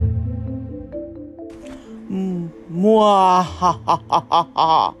Mwahahaha.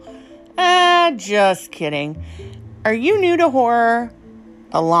 Just kidding. Are you new to horror,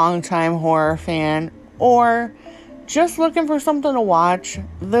 a longtime horror fan, or just looking for something to watch?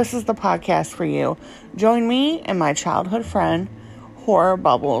 This is the podcast for you. Join me and my childhood friend, Horror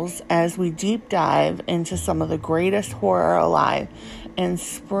Bubbles, as we deep dive into some of the greatest horror alive and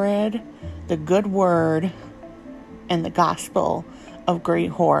spread the good word and the gospel of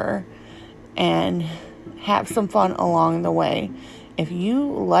great horror and have some fun along the way. If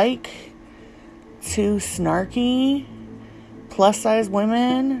you like two snarky plus-size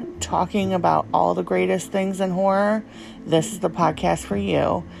women talking about all the greatest things in horror, this is the podcast for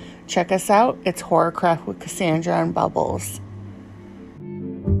you. Check us out. It's Horrorcraft with Cassandra and Bubbles.